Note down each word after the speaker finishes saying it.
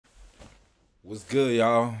What's good,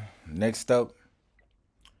 y'all? Next up,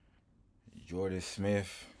 Jorja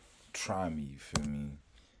Smith. Try me, you feel me?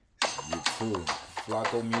 YouTube.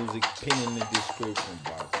 Flacco Music, pin in the description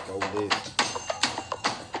box. Go listen.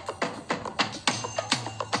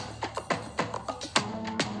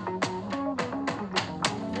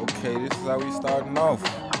 Okay, this is how we starting off.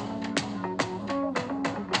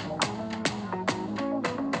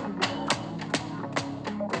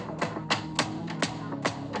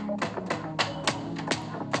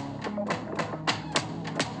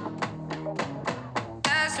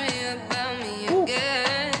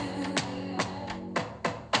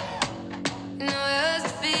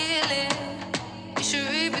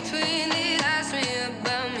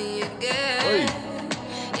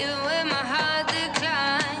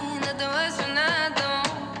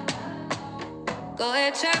 Go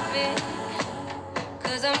ahead, trap me,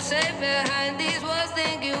 cause I'm safe behind these walls.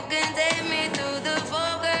 Think you can take me through the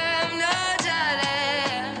fog? I'm no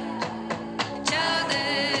childish,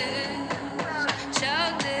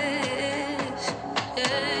 childish.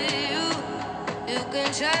 Yeah, you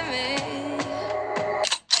can try me.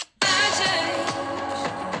 I change.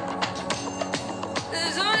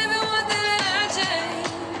 There's only been one thing that I change.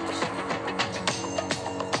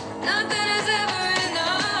 Nothing is ever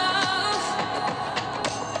enough.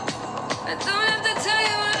 I don't have to tell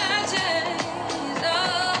you what I changed. Oh,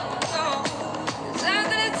 oh. 'Cause I'm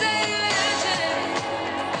gonna tell you what I changed.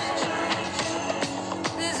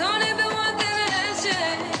 There's only been one thing that I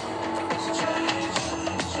changed.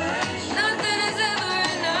 Nothing is ever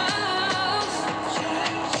enough.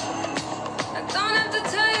 I don't have to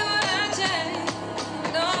tell you what I changed.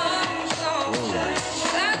 No, no.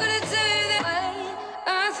 'Cause I'm gonna tell you that I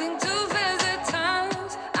think too fast at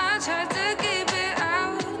times. I try to keep it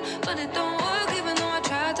out, but it don't work. Even though I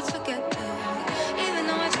try to forget that. Even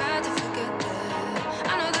though I try to forget that.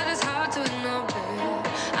 I know that it's hard to ignore it.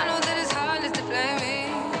 I know that it's hardest to blame me.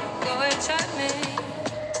 Go ahead, try me.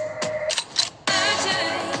 I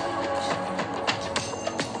change.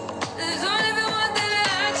 There's only been one thing that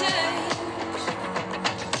I change.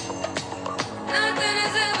 Nothing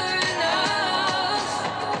is ever enough.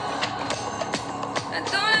 I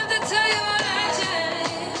don't have to tell you what I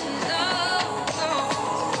changed. No, no.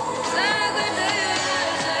 'Cause I could tell you what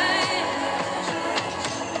I changed.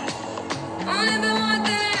 Only been one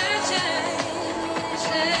thing that I changed.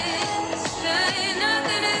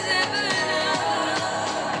 Nothing is ever enough.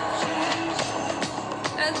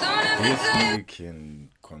 I don't have to This tell you. nigga can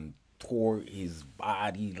contort his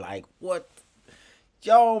body like what?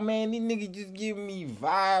 Yo, man, these niggas just give me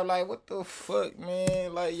vibe. Like, what the fuck,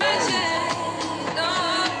 man? Like, yo. I changed. No,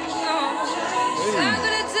 no. 'Cause I'm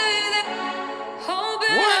gonna tell you that. Hope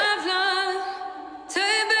it What? I've learned.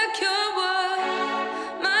 Take back your word.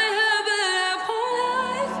 My help, but I won't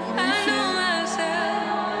lie. I know myself.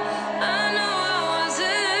 I know I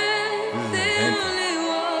wasn't the only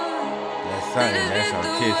one. That's something. That's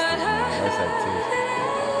artistic, man. That's artistic.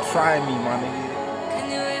 Try me, my nigga. Can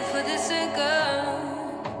you wait for this girl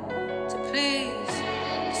to please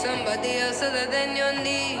somebody else other than your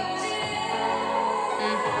needs?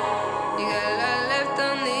 You got a lot left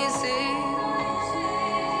on these seas.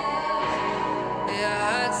 Your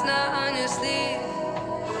heart's not on your sleeve.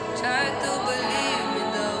 Try to believe me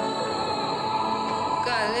though.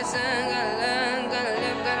 Gotta listen, gotta learn, gotta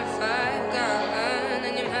live, gotta fight, gotta learn,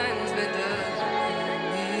 and your mind's made up.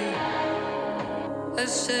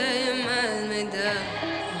 Let's say your mind's made up.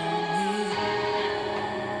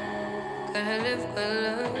 Gotta live, gotta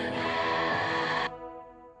learn.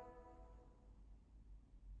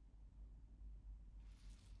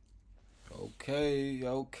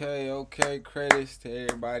 Okay. Credits to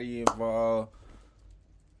everybody involved.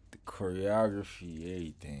 The choreography,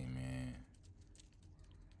 everything, man.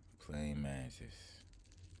 Playing mantis.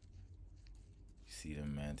 You see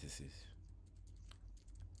them mantises?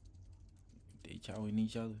 They chowing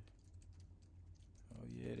each other. Oh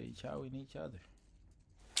yeah, they chowing each other.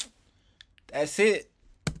 That's it.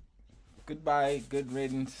 Goodbye. Good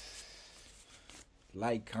riddance.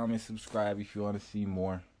 Like, comment, subscribe if you want to see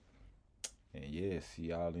more. And yeah, see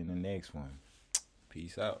y'all in the next one.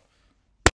 Peace out.